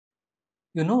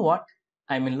You know what?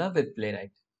 I'm in love with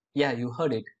Playwright. Yeah, you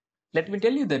heard it. Let me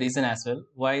tell you the reason as well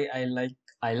why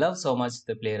I love so much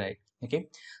the Playwright. Okay,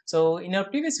 so in our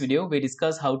previous video we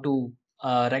discussed how to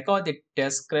record the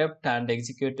test script and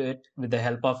execute it with the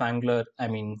help of Angular. I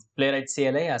mean Playwright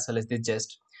CLI as well as the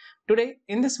Jest. Today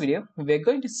in this video we are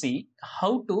going to see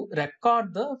how to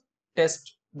record the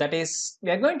test. That is,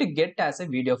 we are going to get as a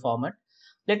video format.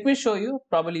 Let me show you.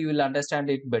 Probably you will understand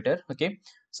it better. Okay,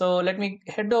 so let me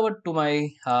head over to my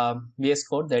VS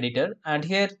Code, the editor. And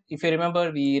here, if you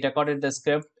remember, we recorded the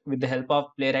script with the help of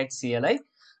Playwright CLI.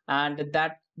 And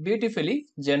that beautifully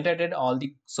generated all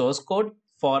the source code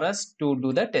for us to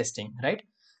do the testing, right?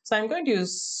 So I'm going to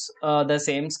use the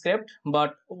same script,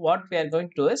 but what we are going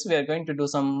to do is we are going to do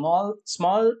some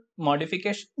small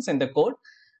modifications in the code,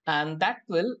 and that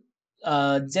will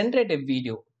generate a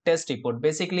video test report.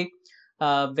 Basically,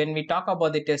 when we talk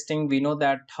about the testing, we know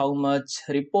that how much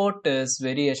report is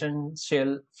very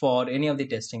essential for any of the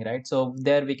testing, right? So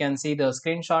there we can see the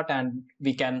screenshot and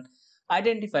we can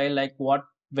identify like what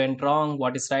went wrong,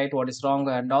 what is right, what is wrong,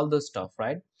 and all those stuff,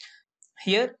 right?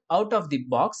 Here, out of the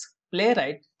box,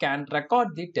 Playwright can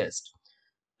record the test,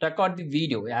 record the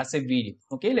video as a video.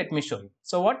 Okay, let me show you.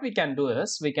 So what we can do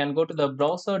is we can go to the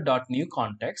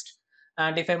browser.newContext,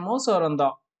 and if I mouse over on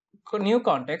the new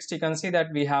context, you can see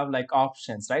that we have like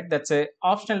options, right? That's a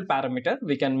optional parameter.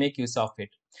 We can make use of it.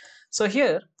 So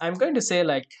here I'm going to say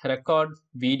like record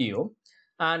video,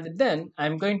 and then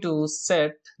I'm going to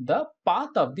set the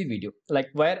path of the video, like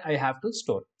where I have to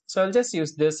store. So I'll just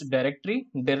use this directory,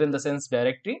 there in the sense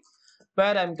directory,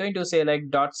 where I'm going to say like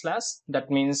dot slash, that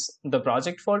means the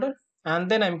project folder, and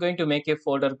then I'm going to make a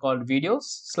folder called videos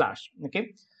slash.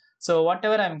 Okay, so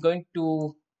whatever I'm going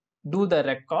to do the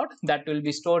record, that will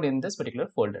be stored in this particular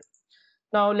folder.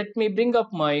 Now let me bring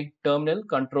up my terminal,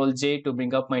 Control J to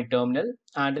bring up my terminal,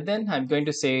 and then I'm going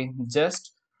to say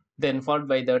just, then followed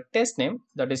by the test name,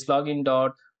 that is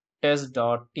login.test.ts.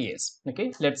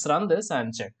 Okay, let's run this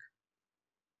and check.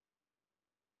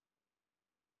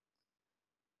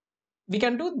 We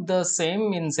can do the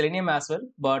same in Selenium as well,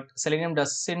 but Selenium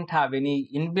doesn't have any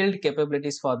inbuilt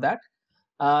capabilities for that.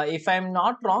 If I'm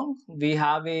not wrong, we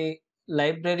have a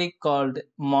library called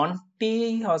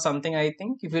Monty or something, I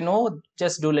think. If you know,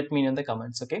 just do let me know in the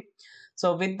comments. Okay,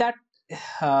 so with that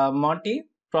Monty,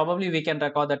 probably we can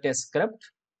record the test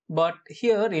script. But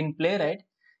here in Playwright,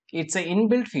 it's an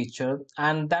inbuilt feature,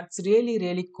 and that's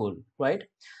really cool, right?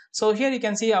 So here you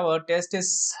can see our test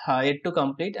is yet to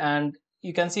complete, and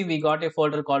you can see we got a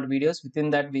folder called videos. Within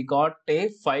that we got a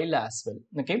file as well.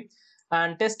 Okay,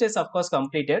 and test is of course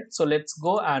completed. So let's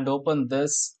go and open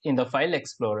this in the file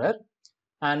explorer,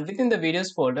 and within the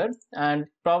videos folder, and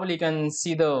probably you can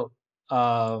see the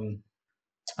file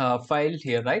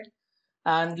here, right?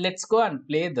 And let's go and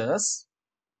play this.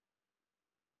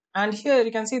 And here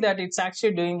you can see that it's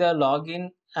actually doing the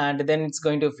login, and then it's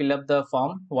going to fill up the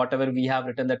form. Whatever we have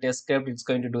written the test script, it's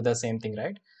going to do the same thing,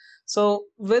 right? So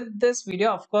with this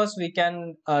video, of course, we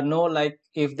can know like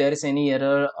if there is any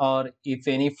error or if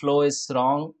any flow is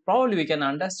wrong, probably we can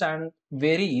understand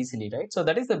very easily, right? So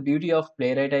that is the beauty of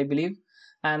Playwright, I believe.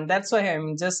 And that's why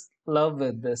I'm just love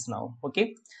with this now.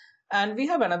 Okay. And we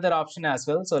have another option as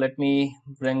well. So let me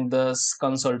bring this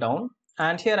console down.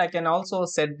 And here I can also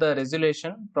set the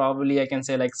resolution. Probably I can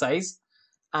say like size,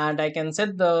 and I can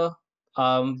set the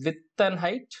width and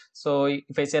height. So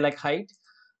if I say like height,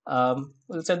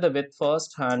 we'll set the width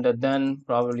first and then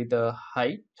probably the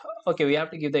height. Okay, we have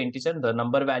to give the integer, the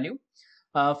number value.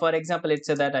 For example, let's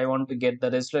say that I want to get the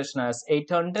resolution as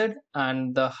 800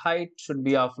 and the height should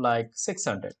be of like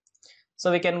 600.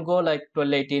 So we can go like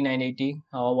 1280, 980,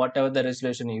 or whatever the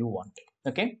resolution you want.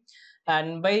 Okay,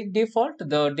 and by default,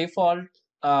 the default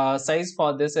size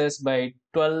for this is by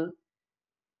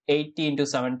 1280 into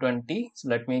 720. So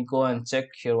let me go and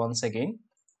check here once again.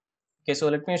 Okay, so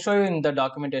let me show you in the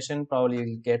documentation. Probably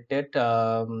you'll get it.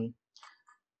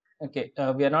 Okay,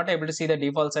 we are not able to see the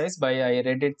default size, but I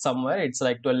read it somewhere. It's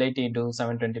like 1280 into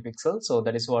 720 pixels. So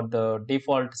that is what the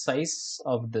default size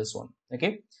of this one.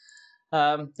 Okay.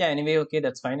 Yeah, anyway, okay,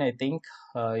 that's fine. I think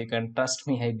you can trust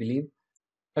me, I believe.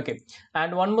 Okay,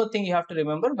 and one more thing you have to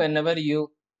remember, whenever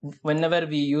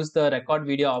we use the record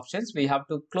video options, we have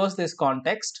to close this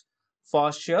context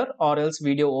for sure, or else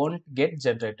video won't get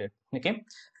generated. Okay,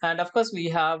 and of course we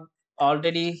have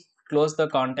already closed the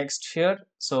context here.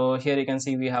 So here you can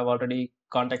see we have already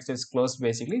context is closed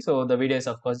basically. So the video is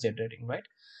of course generating, right?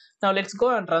 Now let's go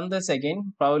and run this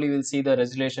again. Probably we'll see the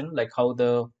resolution, like how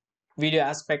the video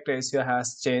aspect ratio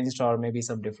has changed or maybe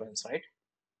some difference, right?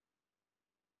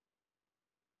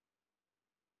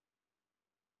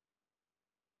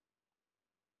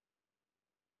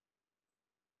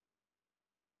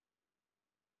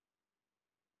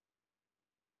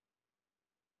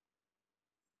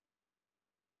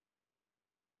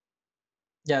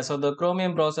 Yeah, so the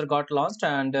Chromium browser got launched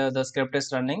and the script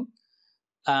is running,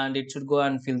 and it should go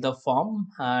and fill the form,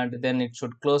 and then it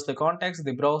should close the context,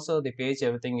 the browser, the page,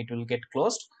 everything, it will get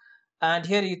closed. And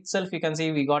here itself you can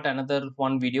see we got another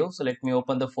one video. So let me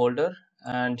open the folder,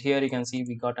 and here you can see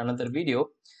we got another video,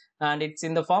 and it's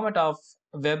in the format of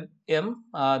WebM.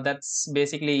 That's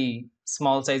basically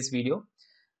small size video.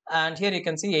 And here you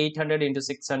can see 800 into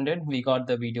 600, we got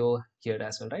the video here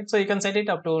as well, right? So you can set it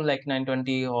up to like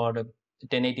 920 or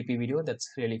 1080p video. That's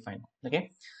really fine.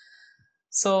 Okay,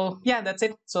 so yeah, that's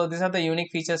it. So these are the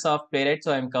unique features of Playwright.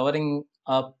 So I'm covering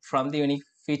up from the unique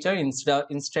feature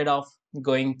instead of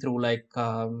going through like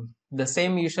the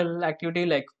same usual activity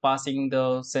like passing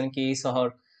the send keys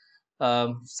or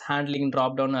handling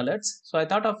drop down alerts. So I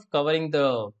thought of covering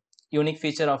the unique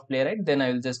feature of Playwright, then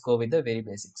I will just go with the very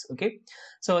basics. Okay,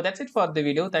 so that's it for the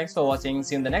video. Thanks for watching.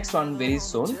 See you in the next one very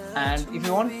soon. And if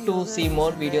you want to see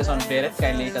more videos on Playwright,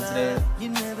 kindly consider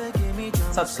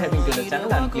subscribing to the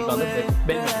channel and click on the bell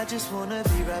button. I just wanna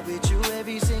be right with you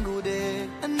every single day.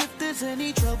 And if there's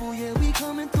any trouble, yeah, we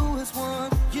coming through as one.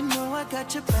 You know I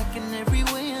got your back in every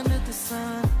way under the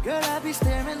sun. Girl, I be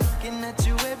staring, looking at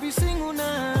you every single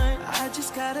night. I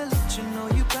just gotta